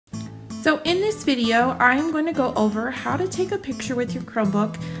So in this video, I'm going to go over how to take a picture with your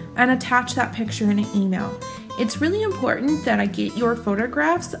Chromebook and attach that picture in an email. It's really important that I get your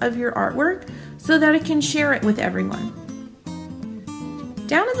photographs of your artwork so that I can share it with everyone.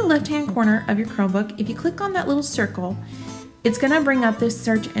 Down in the left-hand corner of your Chromebook, if you click on that little circle, it's going to bring up this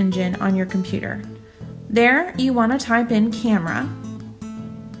search engine on your computer. There, you want to type in camera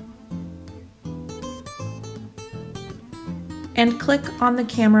and click on the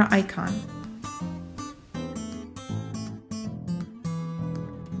camera icon.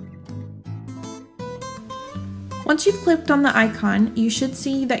 Once you've clicked on the icon, you should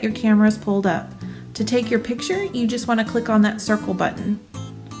see that your camera is pulled up. To take your picture, you just want to click on that circle button.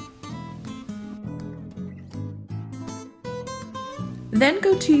 Then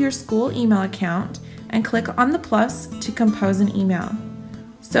go to your school email account and click on the plus to compose an email.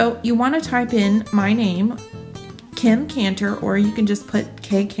 So you want to type in my name, Kim Cantor, or you can just put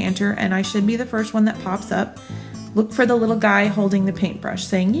K Cantor, and I should be the first one that pops up. Look for the little guy holding the paintbrush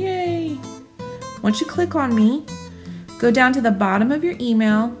saying yay. Once you click on me, go down to the bottom of your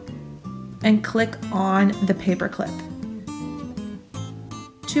email and click on the paperclip.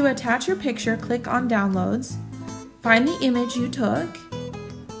 To attach your picture, click on downloads, find the image you took,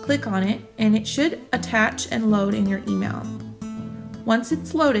 click on it, and it should attach and load in your email. Once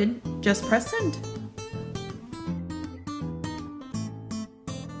it's loaded, just press send.